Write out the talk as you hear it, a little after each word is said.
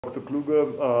Dr.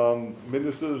 Kluge,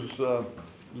 ministers,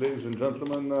 ladies and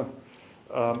gentlemen,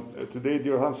 today,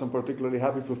 dear Hans, I'm particularly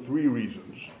happy for three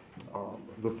reasons.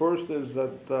 The first is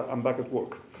that I'm back at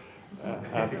work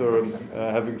after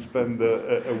having spent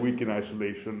a week in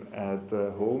isolation at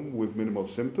home with minimal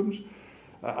symptoms.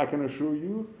 I can assure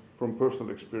you from personal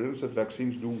experience that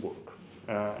vaccines do work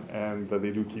and that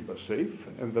they do keep us safe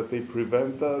and that they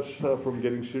prevent us from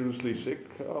getting seriously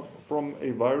sick from a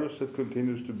virus that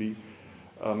continues to be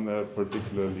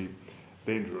particularly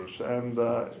dangerous. And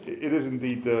it is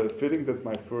indeed fitting that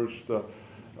my first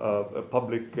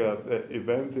public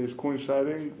event is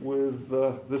coinciding with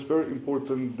this very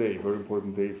important day for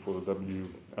the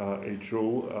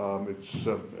WHO. Its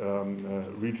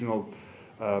regional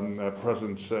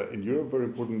presence in Europe, very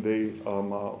important day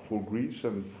for Greece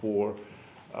and for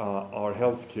our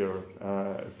healthcare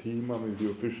team. I mean, the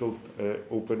official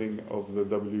opening of the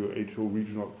WHO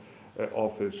regional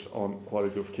office on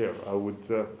quality of care. I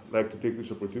would like to take this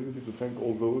opportunity to thank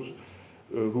all those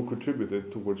who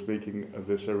contributed towards making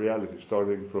this a reality,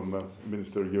 starting from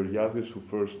Minister Georgiadis, who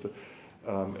first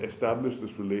established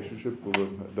this relationship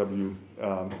with the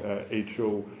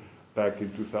WHO back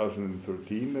in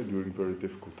 2013 during very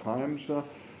difficult times.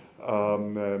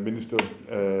 Minister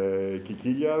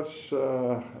Kikilias,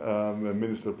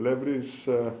 Minister Plevris,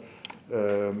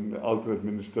 alternate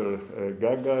Minister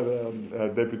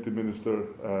Gaga, Deputy Minister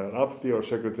Rapti, our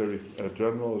Secretary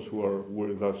Generals who are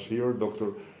with us here,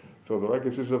 Dr. Theodorakis.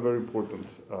 This is a very important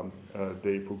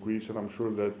day for Greece, and I'm sure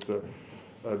that,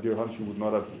 dear Hans, you would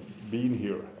not have been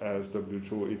here as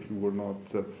WHO if you were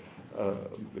not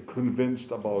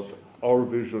convinced about our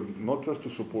vision, not just to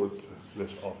support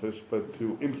this office, but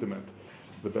to implement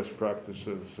the best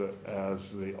practices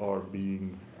as they are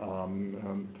being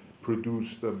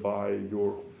produced by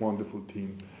your wonderful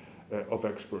team of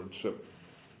experts.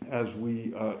 As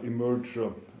we emerge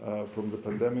from the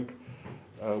pandemic,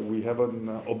 we have an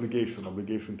obligation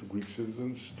to Greek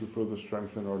citizens to further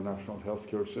strengthen our national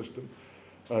healthcare system,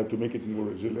 to make it more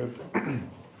resilient,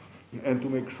 and to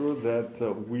make sure that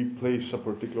we place a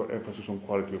particular emphasis on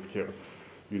quality of care.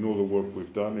 You know the work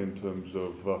we've done in terms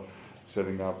of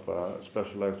setting up a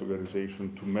specialized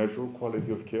organization to measure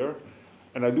quality of care.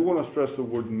 And I do want to stress the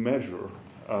word measure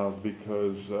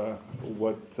because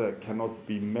what cannot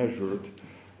be measured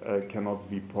cannot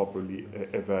be properly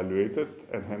evaluated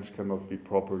and hence cannot be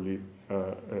properly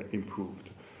improved.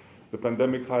 The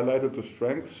pandemic highlighted the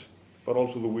strengths but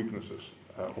also the weaknesses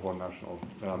of our national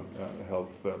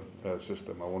health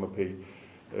system. I want to pay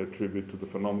tribute to the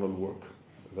phenomenal work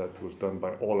that was done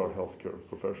by all our healthcare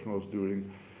professionals during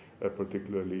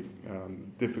particularly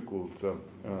difficult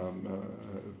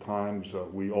times.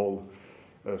 We all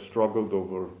struggled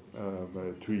over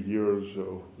 2 years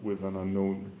with an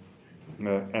unknown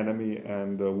enemy,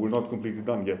 and we're not completely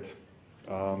done yet.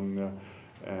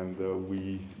 And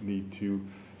we need to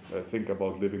think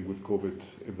about living with COVID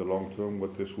in the long term,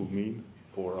 what this will mean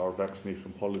for our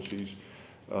vaccination policies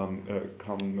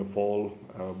come the fall.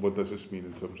 What does this mean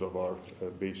in terms of our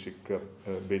basic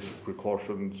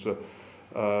precautions?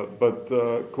 But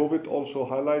COVID also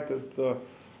highlighted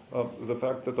the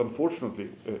fact that unfortunately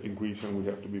in Greece, and we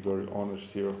have to be very honest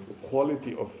here, the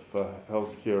quality of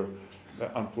healthcare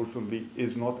unfortunately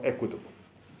is not equitable.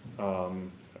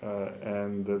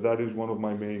 And that is one of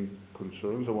my main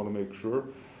concerns. I want to make sure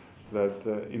that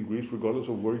in Greece, regardless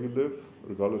of where you live,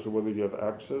 regardless of whether you have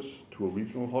access to a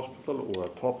regional hospital or a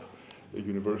top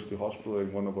university hospital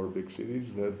in one of our big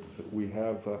cities, that we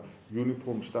have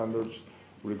uniform standards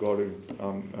regarding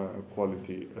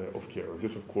quality of care.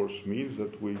 This, of course, means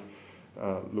that we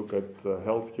look at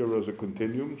healthcare as a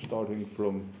continuum, starting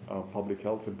from public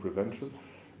health and prevention,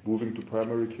 moving to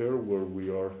primary care, where we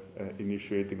are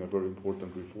initiating a very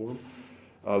important reform,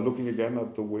 looking again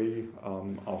at the way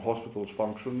our hospitals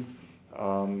function,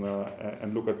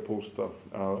 and look at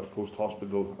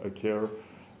post-hospital care.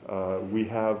 We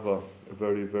have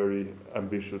very, very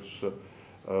ambitious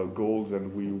goals,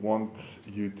 and we want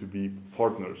you to be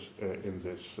partners in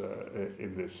this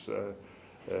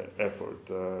effort.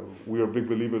 We are big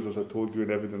believers, as I told you, in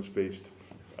evidence-based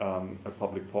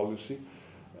public policy,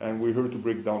 and we're here to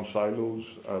break down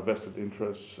silos, vested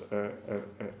interests,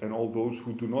 and all those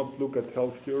who do not look at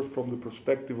healthcare from the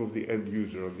perspective of the end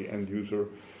user. And the end user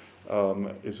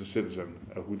is a citizen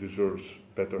who deserves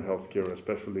better healthcare,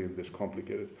 especially in this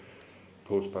complicated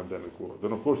post-pandemic world.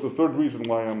 And of course, the third reason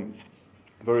why I'm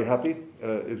very happy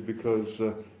is because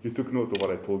you took note of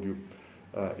what I told you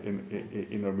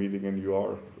in our meeting, and you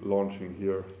are launching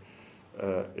here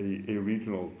a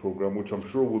regional program, which I'm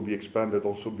sure will be expanded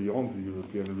also beyond the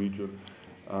European region,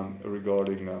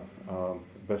 regarding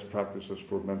best practices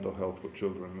for mental health for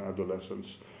children and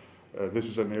adolescents. This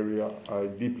is an area I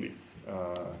deeply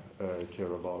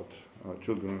care about.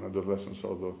 Children and adolescents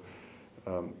are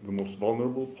the most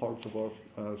vulnerable parts of our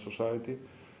society.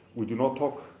 We do not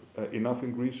talk enough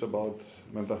in Greece about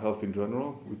mental health in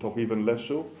general. We talk even less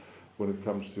so when it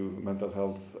comes to mental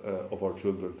health of our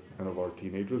children and of our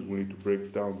teenagers. We need to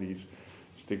break down these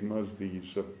stigmas,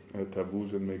 these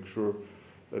taboos, and make sure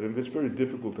that in this very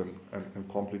difficult and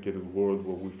complicated world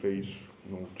where we face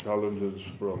challenges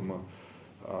from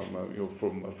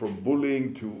from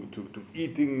bullying to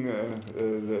eating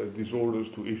disorders,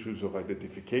 to issues of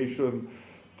identification,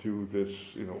 to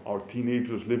this our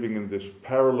teenagers living in this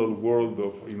parallel world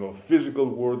of physical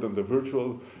world and the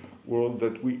virtual world,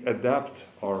 that we adapt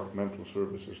our mental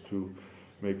services to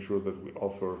make sure that we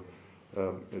offer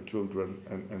children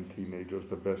and teenagers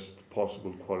the best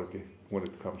possible quality when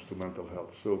it comes to mental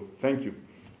health. So thank you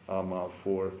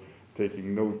for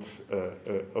taking note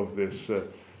of this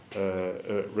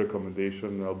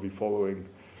recommendation. I'll be following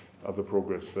the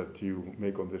progress that you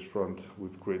make on this front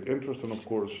with great interest, and of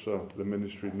course the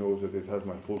ministry knows that it has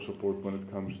my full support when it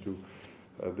comes to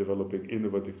developing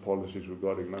innovative policies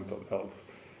regarding mental health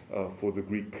for the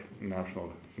Greek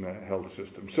national health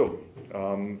system. So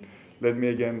let me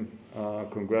again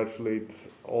congratulate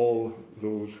all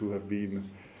those who have been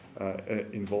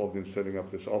involved in setting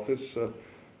up this office.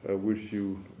 Wish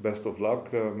you best of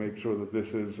luck. Make sure that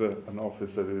this is an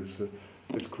office that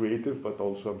is creative, but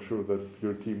also I'm sure that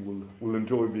your team will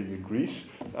enjoy being in Greece.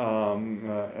 And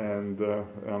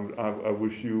I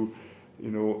wish you,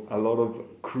 a lot of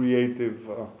creative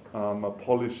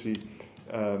policy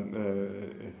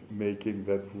making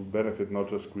that will benefit not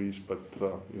just Greece, but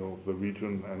the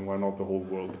region, and why not the whole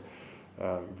world.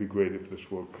 It'd be great if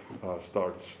this work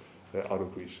starts out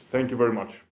of Greece. Thank you very much.